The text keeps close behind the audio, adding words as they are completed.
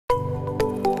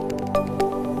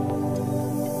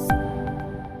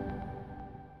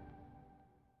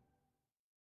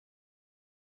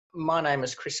My name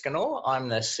is Chris Ganor. I'm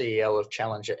the CEO of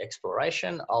Challenger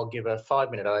Exploration. I'll give a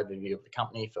 5-minute overview of the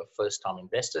company for first-time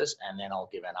investors, and then I'll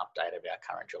give an update of our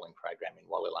current drilling program in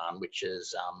Hualilan, which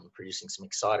is producing some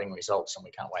exciting results, and we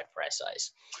can't wait for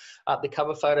assays. The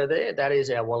cover photo there, that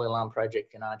is our Hualilan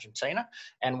project in Argentina.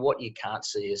 And what you can't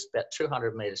see is about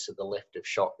 200 metres to the left of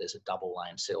shot, there's a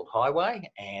double-lane sealed highway,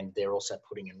 and they're also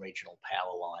putting in regional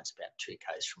power lines about 2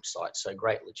 k's from site. So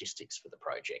great logistics for the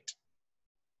project.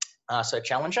 So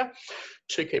Challenger,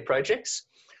 2 key projects.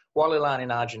 Hualilan in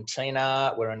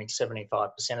Argentina, we're owning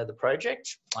 75% of the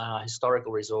project.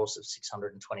 Historical resource of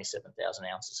 627,000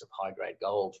 ounces of high-grade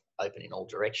gold, open in all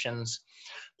directions.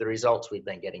 The results we've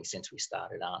been getting since we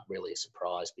started aren't really a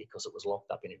surprise because it was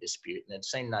locked up in a dispute and had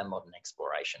seen no modern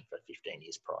exploration for 15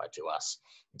 years prior to us.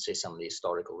 You can see some of the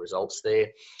historical results there.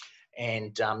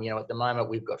 And, you know, at the moment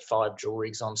we've got 5 drill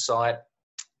rigs on site.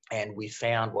 And we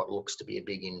found what looks to be a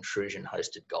big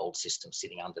intrusion-hosted gold system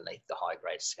sitting underneath the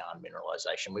high-grade skarn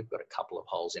mineralisation. We've got a couple of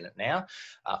holes in it now.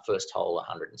 First hole,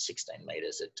 116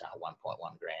 metres at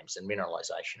 1.1 grams, and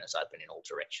mineralisation is open in all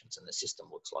directions, and the system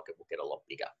looks like it will get a lot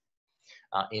bigger.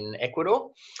 In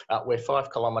Ecuador, we're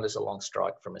 5 kilometres along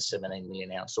strike from a 17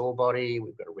 million ounce ore body.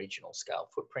 We've got a regional scale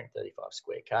footprint, 35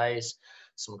 square k's.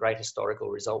 Some great historical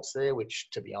results there, which,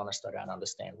 to be honest, I don't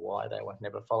understand why they were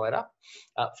never followed up.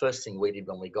 First thing we did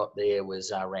when we got there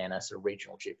was ran a sort of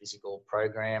regional geophysical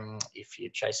program. If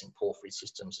you're chasing porphyry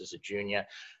systems as a junior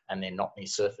and they're not near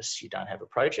surface, you don't have a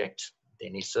project. They're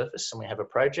near surface and we have a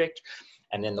project.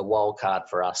 And then the wild card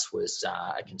for us was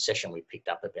a concession we picked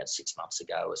up about 6 months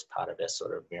ago as part of our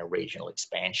sort of regional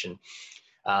expansion.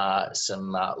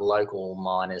 Some local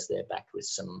miners, they're backed with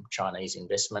some Chinese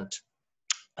investment.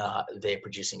 They're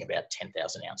producing about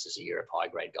 10,000 ounces a year of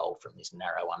high-grade gold from these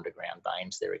narrow underground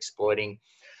veins they're exploiting.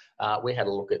 We had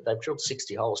a look at, they've drilled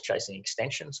 60 holes chasing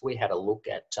extensions. We had a look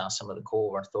at some of the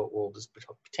core and thought, well, there's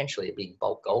potentially a big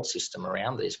bulk gold system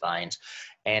around these veins.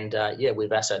 And yeah,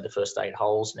 we've assayed the first 8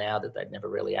 holes now that they'd never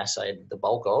really assayed the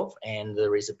bulk of, and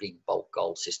there is a big bulk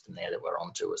gold system there that we're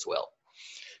onto as well.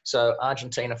 So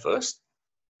Argentina first.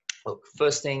 Look,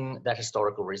 first thing, that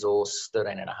historical resource,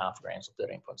 13.5 grams or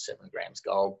 13.7 grams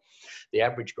gold. The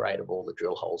average grade of all the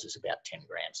drill holes is about 10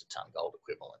 grams a tonne gold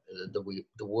equivalent.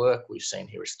 The work we've seen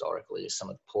here historically is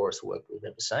some of the poorest work we've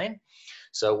ever seen.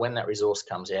 So when that resource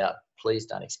comes out, please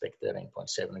don't expect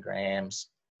 13.7 grams.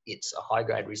 It's a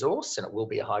high-grade resource, and it will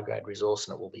be a high-grade resource,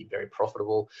 and it will be very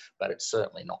profitable, but it's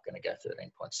certainly not going to go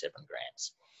 13.7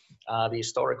 grams. The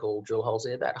historical drill holes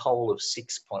there, that hole of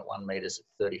 6.1 metres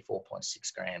at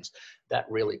 34.6 grams, that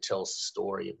really tells the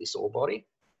story of this ore body.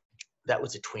 That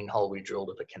was a twin hole we drilled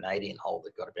of a Canadian hole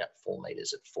that got about 4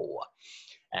 metres at 4.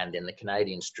 And then the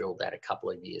Canadians drilled that a couple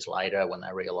of years later when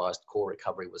they realised core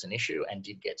recovery was an issue and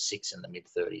did get 6 in the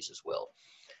mid-30s as well.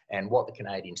 And what the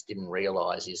Canadians didn't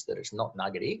realise is that it's not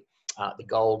nuggety. The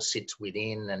gold sits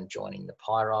within and joining the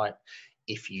pyrite.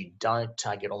 If you don't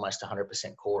get almost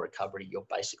 100% core recovery, you're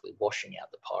basically washing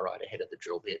out the pyrite ahead of the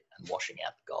drill bit and washing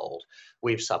out the gold.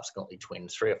 We've subsequently twinned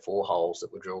 3 or 4 holes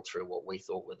that were drilled through what we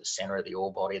thought were the centre of the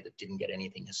ore body that didn't get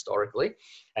anything historically.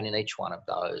 And in each one of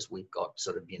those, we've got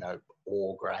sort of, you know,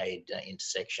 ore grade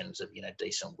intersections of, you know,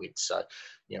 decent width. So,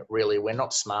 you know, really, we're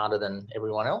not smarter than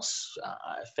everyone else.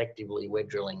 Effectively, we're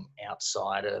drilling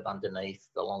outside of underneath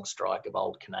the long strike of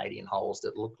old Canadian holes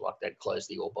that look like they'd close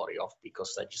the ore body off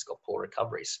because they just got poor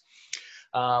recoveries.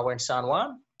 We're in San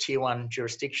Juan, Tier 1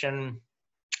 jurisdiction,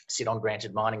 sit on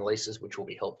granted mining leases, which will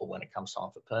be helpful when it comes time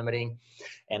for permitting.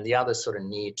 And the other sort of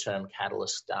near-term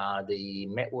catalyst, the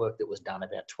met work that was done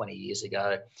about 20 years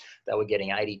ago, they were getting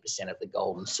 80% of the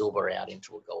gold and silver out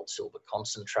into a gold-silver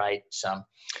concentrate.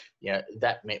 You know,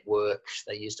 that met work,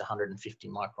 they used 150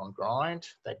 micron grind.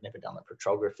 They'd never done the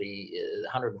petrography.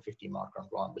 150 micron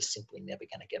grind was simply never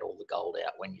going to get all the gold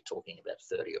out when you're talking about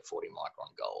 30 or 40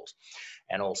 micron gold.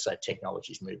 And also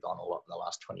technology's moved on a lot in the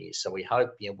last 20 years. So we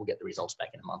hope, you know, we'll get the results back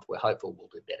in a month. We're hopeful we'll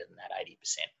do better than that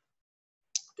 80%.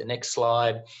 The next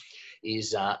slide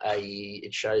is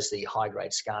it shows the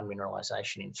high-grade skarn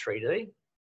mineralisation in 3D.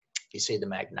 You see the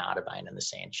Magnata vein and the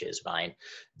Sanchez vein.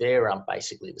 They're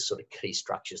basically the sort of key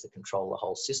structures that control the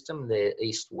whole system. They're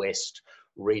east-west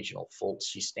regional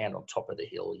faults. You stand on top of the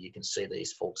hill, you can see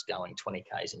these faults going 20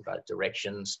 k's in both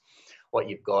directions. What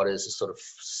you've got is a sort of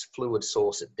fluid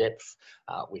source at depth.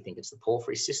 We think it's the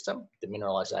porphyry system. The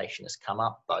mineralisation has come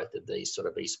up both of these sort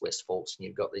of east-west faults, and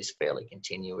you've got these fairly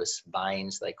continuous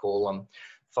veins, they call them,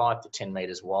 5 to 10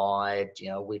 metres wide.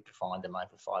 You know, we find them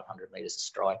over 500 metres of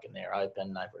strike, and they're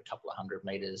open over a couple of 100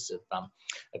 metres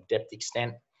of depth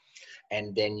extent.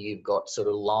 And then you've got sort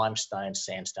of limestone,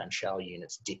 sandstone shell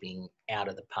units dipping out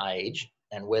of the page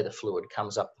and where the fluid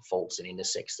comes up the faults and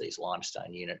intersects these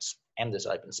limestone units and there's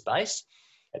open space,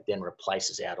 it then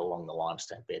replaces out along the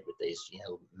limestone bed with these,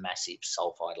 massive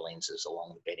sulfide lenses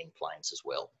along the bedding planes as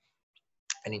well.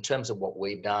 And in terms of what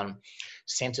we've done,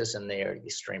 centres in there at the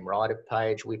extreme right of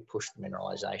page, we've pushed the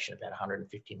mineralisation about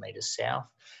 150 metres south.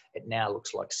 It now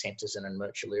looks like Centerson and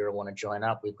Murchilera want to join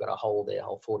up. We've got a hole there,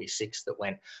 hole 46, that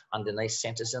went underneath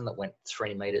Centerson, that went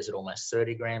 3 metres at almost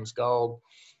 30 grams gold.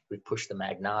 We've pushed the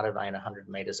Magnata vein 100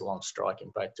 metres along strike in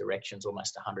both directions,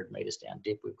 almost 100 metres down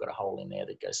dip. We've got a hole in there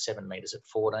that goes 7 metres at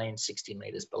 14, 60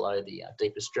 metres below the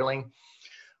deepest drilling.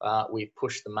 We've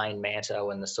pushed the main manto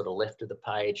and the sort of left of the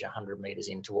page 100 metres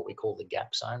into what we call the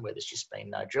gap zone, where there's just been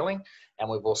no drilling. And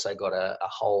we've also got a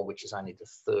hole, which is only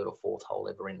the 3rd or 4th hole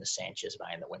ever in the Sanchez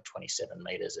vein, that went 27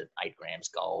 metres at 8 grams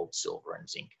gold, silver and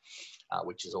zinc,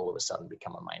 which has all of a sudden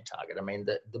become a main target. I mean,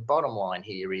 the bottom line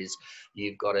here is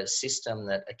you've got a system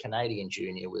that a Canadian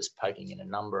junior was poking in a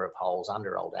number of holes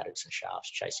under old adits and shafts,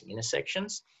 chasing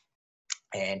intersections,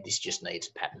 and this just needs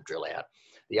a pattern drill out.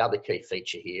 The other key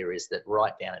feature here is that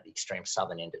right down at the extreme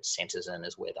southern end at Centerson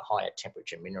is where the higher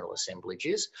temperature mineral assemblage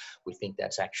is. We think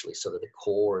that's actually sort of the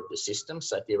core of the system.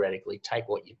 So theoretically, take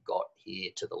what you've got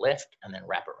here to the left and then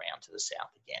wrap around to the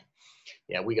south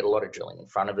again. We get a lot of drilling in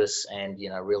front of us, and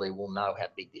really we'll know how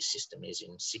big this system is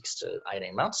in 6 to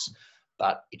 18 months,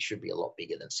 but it should be a lot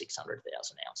bigger than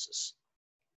 600,000 ounces.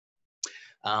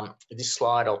 This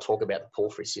slide, I'll talk about the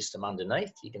porphyry system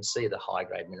underneath. You can see the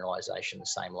high-grade mineralisation, the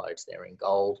same loads there in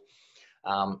gold.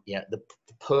 The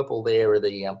purple there are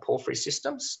the porphyry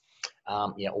systems,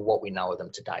 what we know of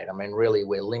them to date. I mean, really,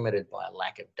 we're limited by a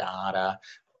lack of data.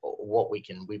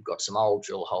 We've got some old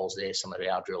drill holes there, some of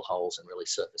our drill holes, and really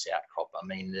surface outcrop. I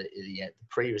mean, the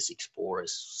previous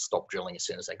explorers stopped drilling as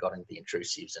soon as they got into the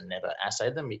intrusives and never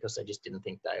assayed them because they just didn't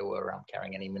think they were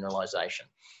carrying any mineralisation.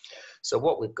 So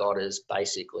what we've got is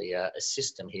basically a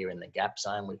system here in the gap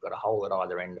zone. We've got a hole at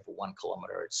either end of a 1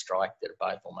 kilometre at strike that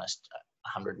are both almost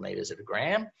 100 metres at a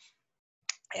gram.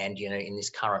 And, in this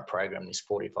current program, this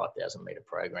 45,000 metre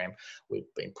program, we've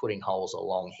been putting holes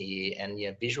along here, and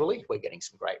visually, we're getting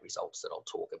some great results that I'll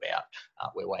talk about.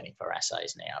 We're waiting for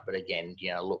assays now. But again,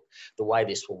 look, the way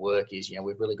this will work is,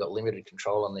 we've really got limited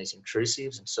control on these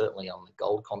intrusives and certainly on the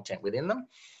gold content within them.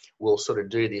 We'll sort of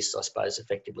do this, I suppose,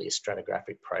 effectively a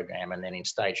stratigraphic program, and then in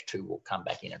stage 2, we'll come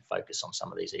back in and focus on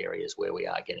some of these areas where we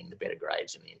are getting the better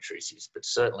grades in the intrusives. But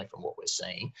certainly from what we're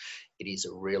seeing, it is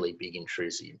a really big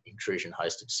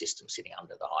intrusion-hosted system sitting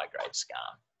under the high-grade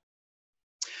skarn.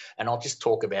 And I'll just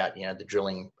talk about, the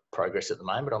drilling progress at the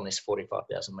moment on this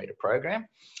 45,000 metre program.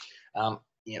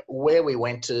 Where we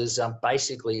went is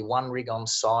basically 1 rig on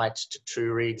site to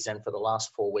 2 rigs, and for the last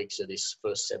 4 weeks of this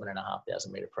first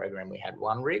 7,500 metre program, we had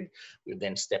 1 rig. We've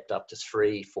then stepped up to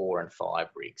 3, 4 and 5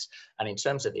 rigs. And in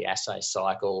terms of the assay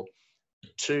cycle,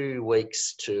 2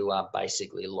 weeks to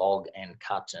basically log and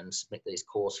cut and submit these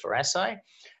cores for assay,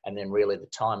 and then really the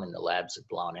time in the labs have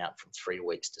blown out from 3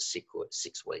 weeks to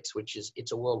 6 weeks, which is,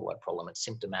 it's a worldwide problem. It's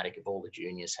symptomatic of all the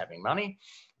juniors having money.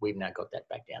 We've now got that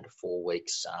back down to 4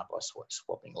 weeks by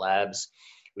swapping labs.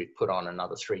 We've put on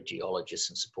another 3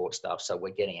 geologists and support staff, so we're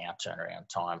getting our turnaround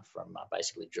time from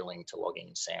basically drilling to logging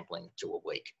and sampling to a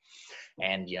week.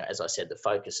 And as I said, the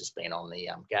focus has been on the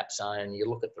gap zone. You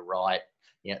look at the right,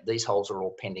 these holes are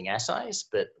all pending assays,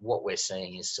 but what we're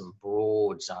seeing is some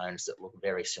broad zones that look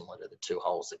very similar to the 2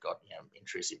 holes that got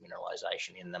intrusive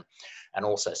mineralisation in them, and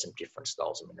also some different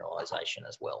styles of mineralisation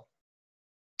as well.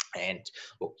 And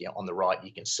look, on the right,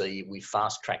 you can see we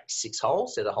fast-tracked 6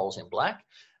 holes. They're the holes in black,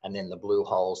 and then the blue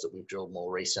holes that we've drilled more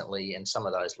recently, and some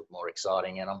of those look more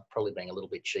exciting, and I'm probably being a little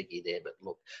bit cheeky there, but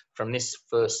look, from this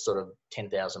first sort of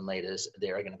 10,000 metres,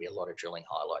 there are going to be a lot of drilling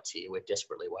highlights here. We're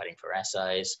desperately waiting for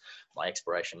assays. My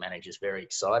exploration manager is very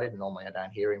excited. Normally I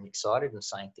don't hear him excited and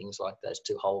saying things like those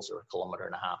 2 holes are 1.5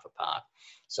 kilometres apart.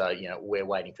 So, we're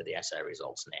waiting for the assay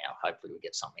results now. Hopefully we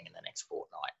get something in the next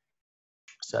fortnight.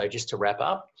 So just to wrap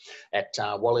up, at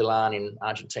Hualilan in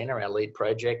Argentina, our lead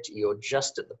project, you're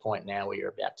just at the point now where you're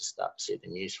about to start to see the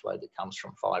news flow that comes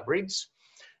from 5 rigs.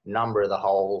 Number of the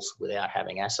holes without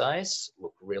having assays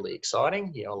look really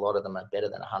exciting. A lot of them are better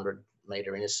than 100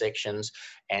 metre intersections,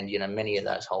 and many of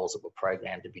those holes that were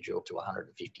programmed to be drilled to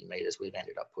 150 metres, we've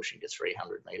ended up pushing to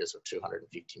 300 metres or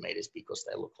 250 metres because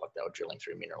they look like they were drilling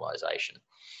through mineralisation.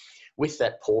 With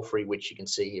that porphyry, which you can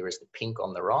see here is the pink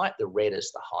on the right, the red is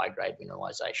the high-grade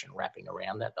mineralisation wrapping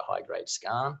around that, the high-grade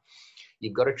skarn.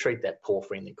 You've got to treat that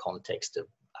porphyry in the context of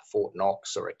a Fort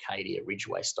Knox or Acadia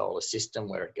Ridgeway style of system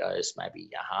where it goes maybe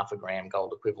 0.5 gram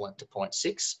gold equivalent to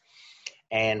 0.6.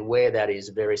 And where that is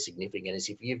very significant is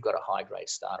if you've got a high-grade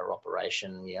starter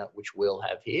operation, which we'll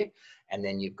have here, and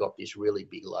then you've got this really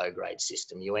big low-grade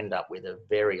system, you end up with a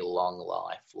very long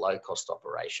life, low-cost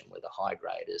operation where the high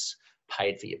grade is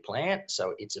paid for your plant.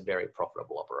 So it's a very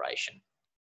profitable operation.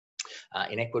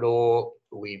 In Ecuador,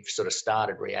 we've sort of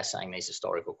started reassaying these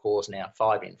historical cores now,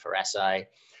 5 in for assay,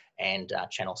 and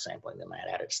channel sampling them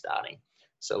out at starting.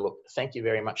 So look, thank you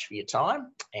very much for your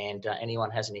time. And anyone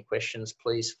has any questions,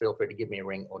 please feel free to give me a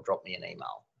ring or drop me an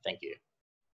email. Thank you.